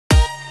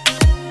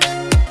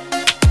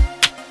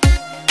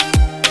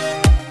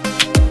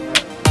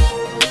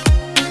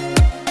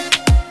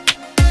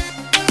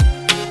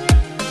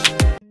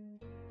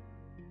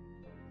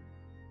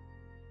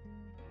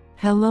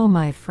Hello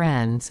my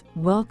friends,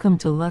 welcome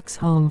to Lux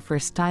Home for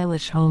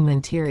stylish home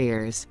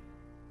interiors.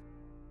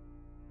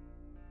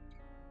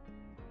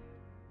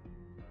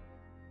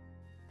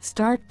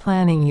 Start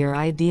planning your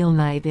ideal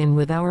night in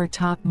with our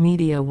top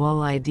media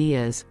wall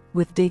ideas,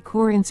 with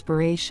decor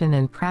inspiration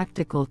and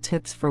practical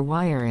tips for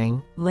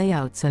wiring,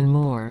 layouts and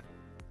more.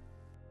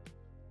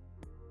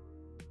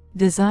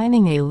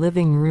 Designing a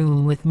living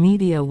room with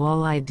media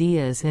wall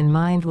ideas in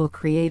mind will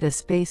create a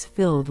space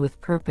filled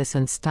with purpose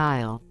and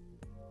style.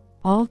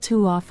 All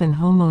too often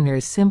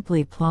homeowners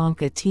simply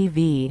plonk a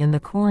TV in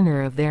the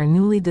corner of their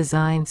newly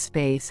designed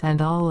space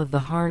and all of the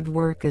hard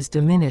work is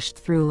diminished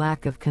through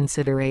lack of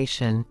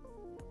consideration.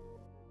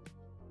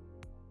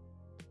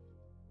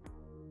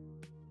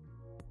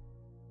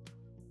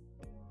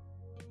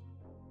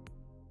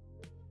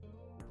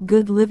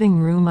 Good living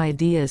room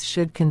ideas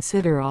should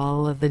consider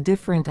all of the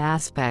different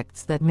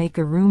aspects that make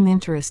a room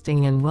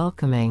interesting and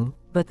welcoming,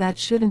 but that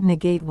shouldn't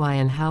negate why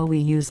and how we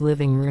use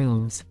living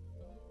rooms.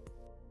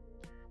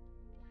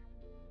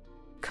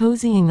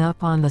 Cozying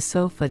up on the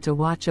sofa to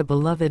watch a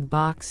beloved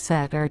box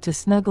set or to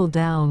snuggle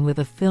down with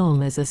a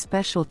film is a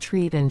special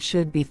treat and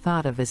should be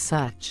thought of as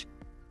such.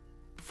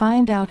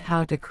 Find out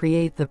how to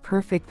create the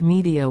perfect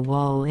media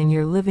wall in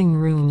your living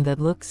room that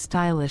looks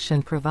stylish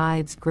and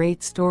provides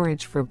great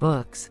storage for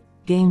books,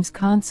 games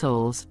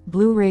consoles,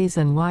 Blu-rays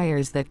and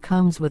wires that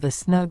comes with a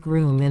snug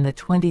room in the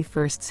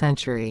 21st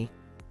century.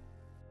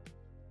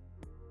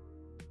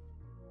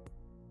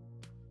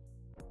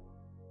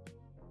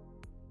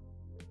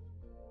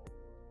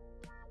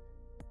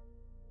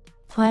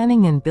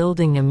 Planning and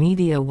building a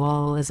media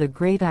wall is a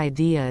great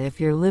idea if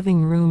your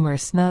living room or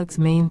snug's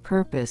main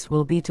purpose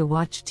will be to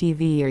watch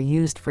TV or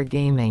used for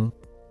gaming.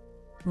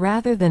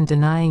 Rather than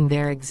denying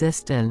their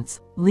existence,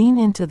 lean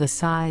into the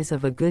size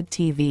of a good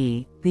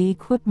TV, the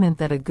equipment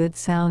that a good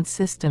sound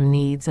system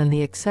needs and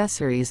the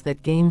accessories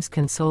that games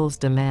consoles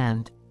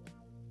demand.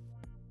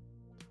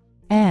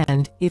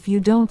 And, if you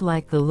don't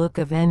like the look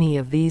of any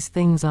of these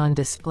things on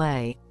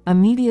display, a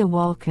media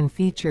wall can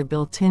feature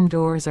built-in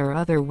doors or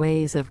other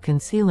ways of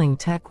concealing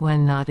tech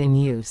when not in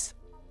use.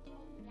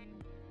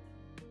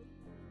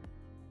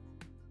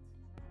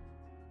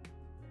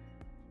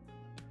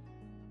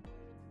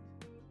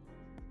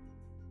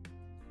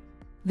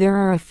 There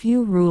are a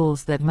few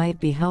rules that might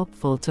be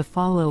helpful to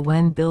follow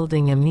when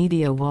building a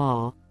media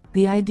wall.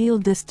 The ideal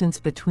distance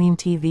between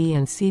TV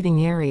and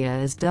seating area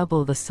is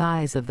double the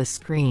size of the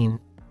screen.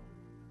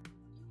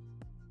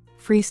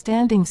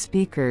 Freestanding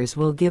speakers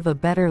will give a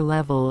better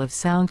level of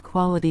sound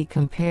quality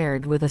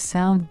compared with a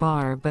sound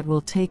bar but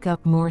will take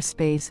up more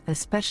space,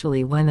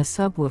 especially when a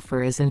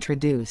subwoofer is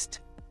introduced.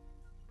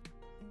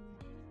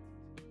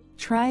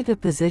 Try to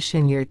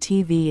position your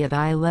TV at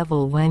eye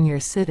level when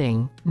you're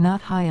sitting, not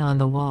high on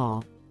the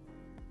wall.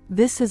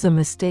 This is a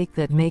mistake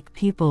that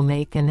people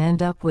make and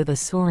end up with a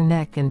sore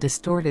neck and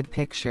distorted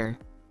picture.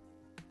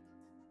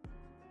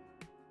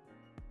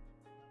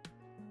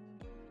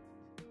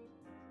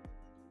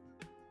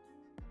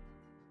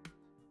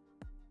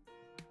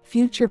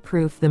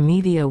 Future-proof the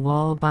media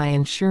wall by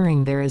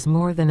ensuring there is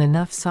more than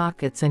enough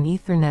sockets and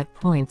Ethernet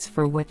points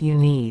for what you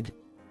need.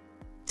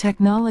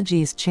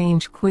 Technologies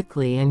change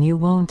quickly and you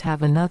won't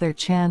have another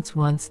chance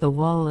once the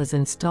wall is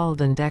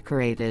installed and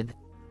decorated.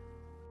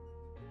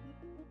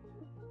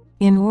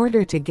 In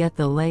order to get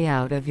the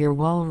layout of your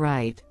wall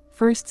right,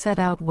 first set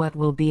out what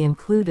will be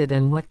included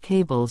and what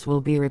cables will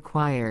be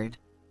required.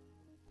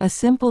 A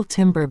simple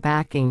timber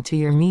backing to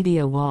your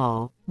media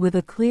wall, with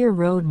a clear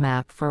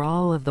roadmap for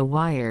all of the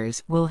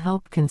wires, will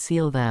help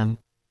conceal them.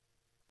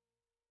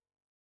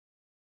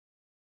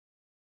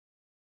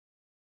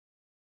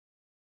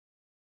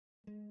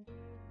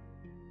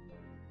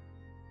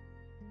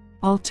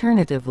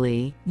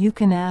 Alternatively, you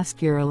can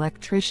ask your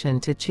electrician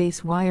to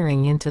chase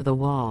wiring into the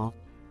wall.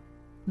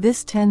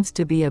 This tends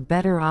to be a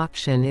better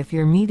option if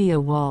your media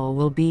wall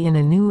will be in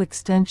a new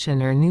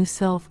extension or new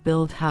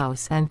self-built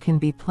house and can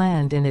be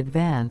planned in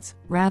advance,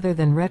 rather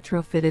than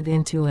retrofitted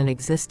into an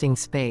existing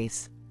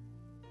space.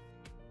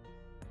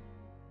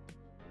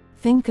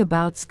 Think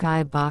about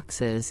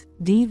skyboxes,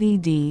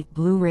 DVD,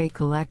 Blu-ray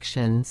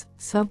collections,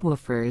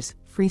 subwoofers,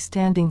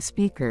 freestanding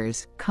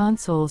speakers,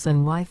 consoles and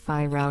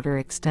Wi-Fi router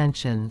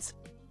extensions.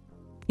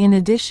 In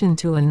addition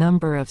to a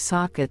number of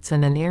sockets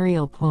and an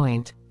aerial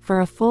point,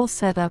 for a full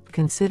setup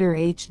consider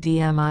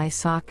HDMI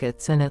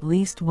sockets and at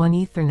least one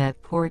Ethernet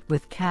port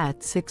with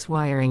Cat6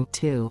 wiring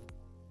too.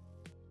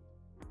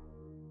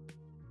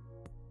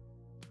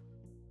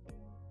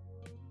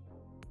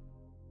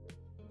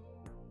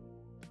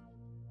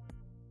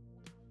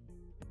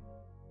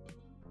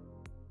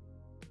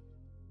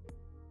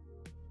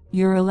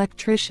 Your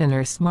electrician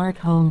or smart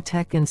home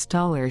tech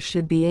installer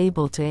should be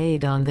able to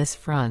aid on this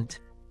front.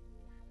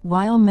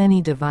 While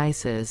many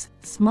devices,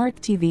 smart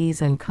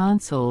TVs and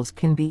consoles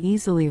can be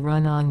easily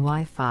run on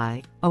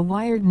Wi-Fi, a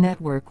wired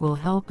network will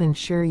help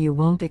ensure you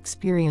won't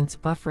experience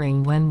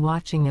buffering when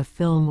watching a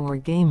film or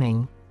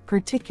gaming,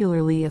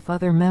 particularly if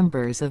other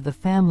members of the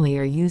family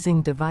are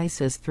using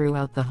devices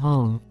throughout the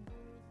home.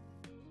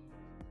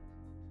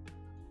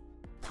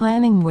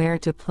 Planning where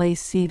to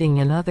place seating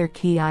and other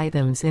key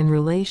items in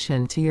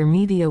relation to your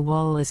media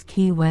wall is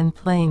key when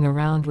playing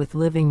around with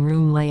living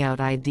room layout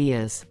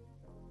ideas.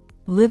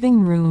 Living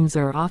rooms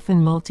are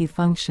often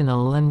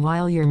multifunctional, and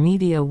while your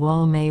media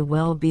wall may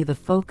well be the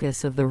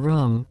focus of the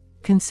room,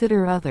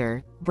 consider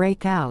other,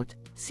 breakout,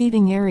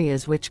 seating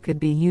areas which could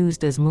be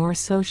used as more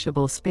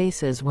sociable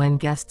spaces when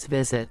guests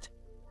visit.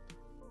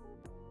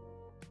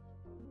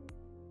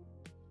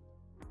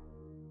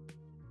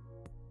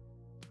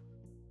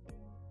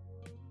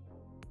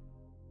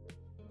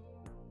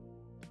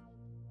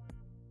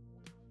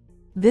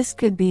 This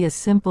could be as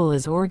simple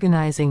as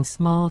organizing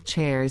small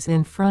chairs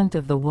in front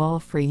of the wall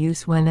for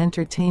use when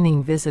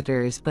entertaining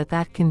visitors, but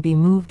that can be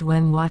moved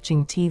when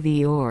watching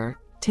TV, or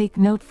take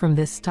note from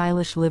this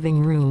stylish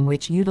living room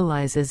which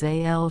utilizes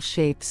a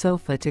L-shaped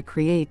sofa to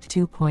create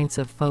 2 points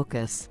of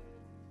focus.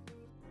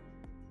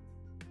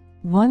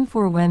 One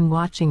for when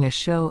watching a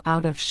show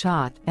out of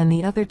shot, and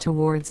the other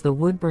towards the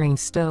wood-burning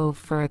stove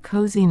for a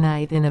cozy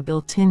night. In a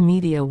built-in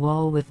media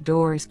wall with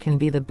doors can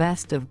be the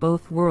best of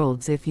both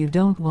worlds if you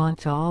don't want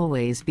to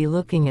always be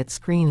looking at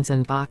screens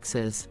and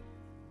boxes.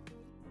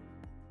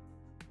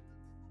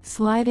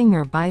 Sliding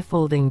or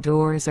bifolding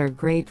doors are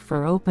great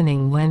for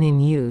opening when in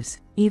use,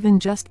 even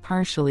just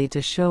partially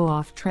to show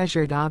off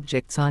treasured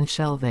objects on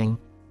shelving.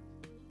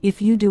 If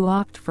you do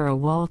opt for a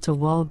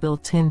wall-to-wall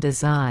built-in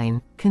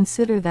design,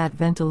 consider that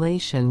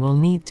ventilation will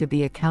need to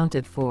be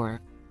accounted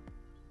for.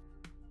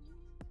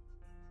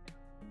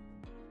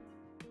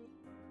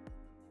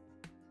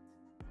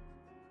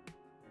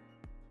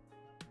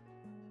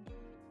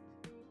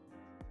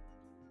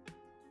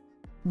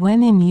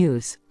 When in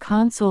use,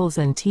 consoles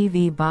and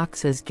TV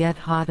boxes get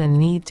hot and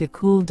need to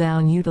cool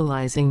down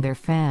utilizing their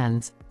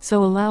fans,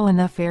 so allow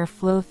enough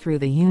airflow through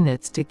the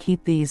units to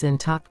keep these in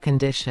top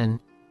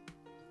condition.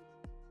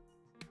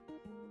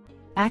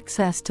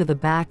 Access to the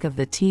back of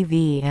the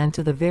TV and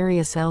to the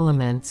various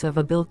elements of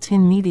a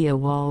built-in media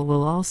wall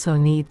will also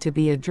need to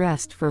be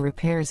addressed for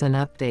repairs and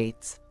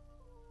updates.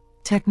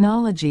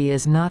 Technology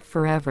is not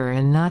forever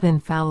and not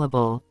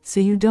infallible, so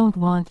you don't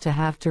want to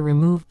have to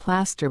remove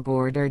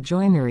plasterboard or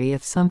joinery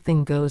if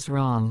something goes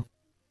wrong.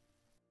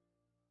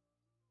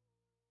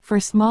 For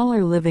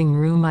smaller living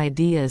room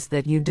ideas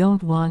that you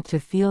don't want to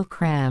feel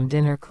crammed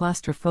in or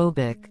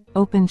claustrophobic,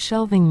 open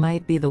shelving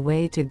might be the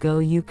way to go.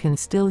 You can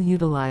still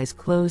utilize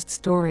closed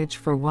storage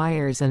for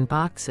wires and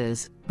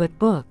boxes, but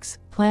books,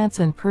 plants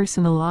and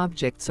personal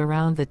objects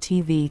around the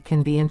TV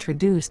can be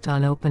introduced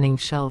on opening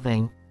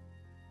shelving.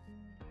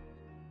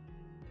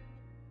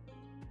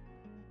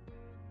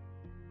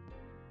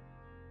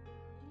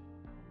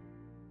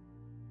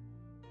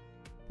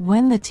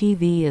 When the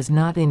TV is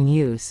not in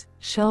use,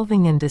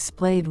 shelving and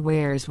displayed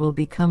wares will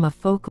become a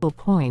focal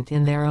point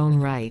in their own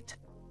right.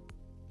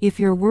 If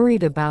you're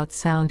worried about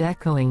sound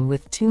echoing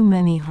with too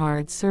many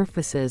hard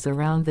surfaces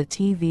around the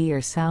TV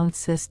or sound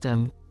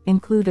system,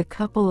 include a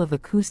couple of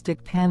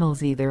acoustic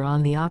panels either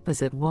on the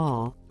opposite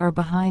wall or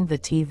behind the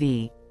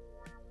TV.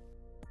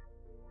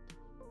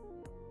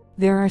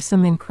 There are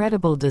some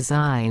incredible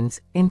designs,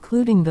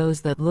 including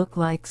those that look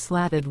like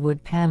slatted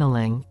wood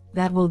paneling,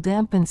 that will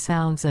dampen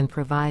sounds and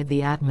provide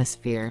the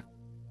atmosphere.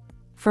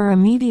 For a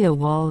media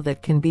wall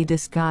that can be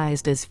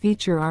disguised as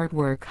feature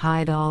artwork,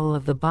 hide all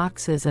of the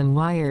boxes and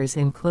wires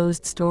in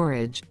closed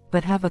storage,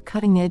 but have a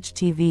cutting-edge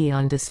TV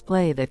on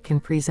display that can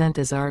present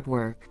as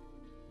artwork.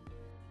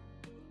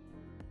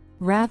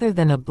 Rather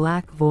than a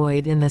black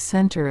void in the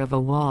center of a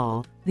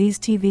wall, these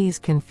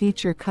TVs can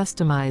feature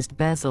customized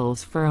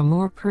bezels for a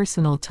more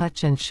personal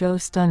touch and show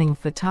stunning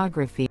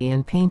photography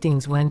and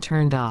paintings when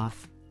turned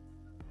off.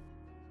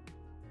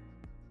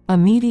 A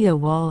media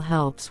wall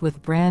helps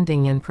with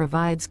branding and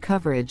provides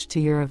coverage to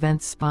your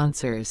event's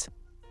sponsors.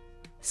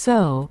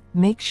 So,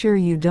 make sure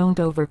you don't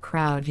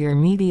overcrowd your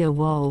media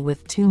wall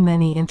with too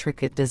many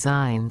intricate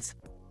designs.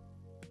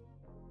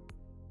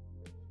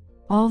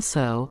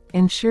 Also,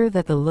 ensure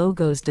that the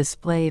logos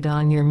displayed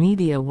on your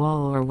media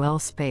wall are well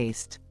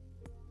spaced.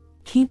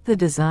 Keep the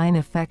design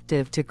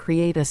effective to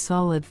create a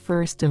solid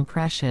first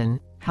impression,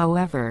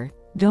 however,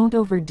 don't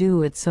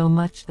overdo it so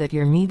much that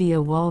your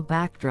media wall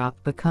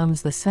backdrop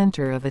becomes the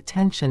center of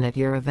attention at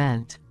your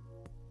event.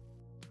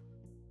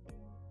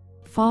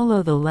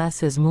 Follow the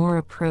less is more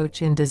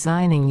approach in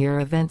designing your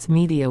event's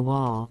media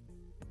wall.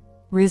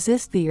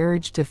 Resist the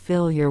urge to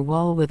fill your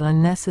wall with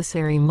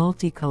unnecessary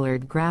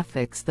multicolored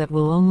graphics that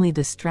will only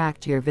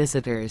distract your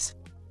visitors.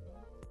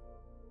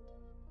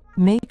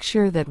 Make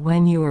sure that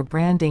when you are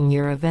branding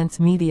your event's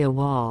media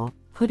wall,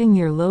 putting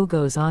your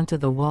logos onto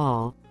the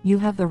wall, you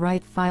have the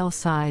right file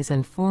size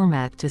and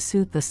format to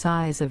suit the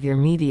size of your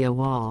media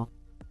wall.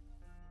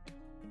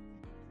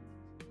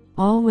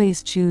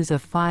 Always choose a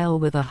file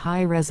with a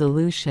high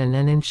resolution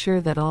and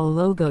ensure that all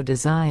logo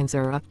designs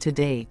are up to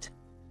date.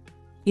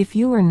 If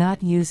you are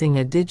not using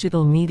a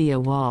digital media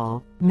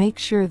wall, make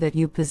sure that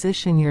you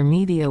position your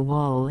media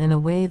wall in a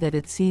way that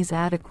it sees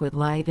adequate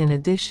light in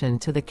addition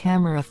to the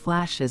camera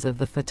flashes of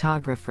the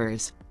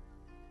photographers.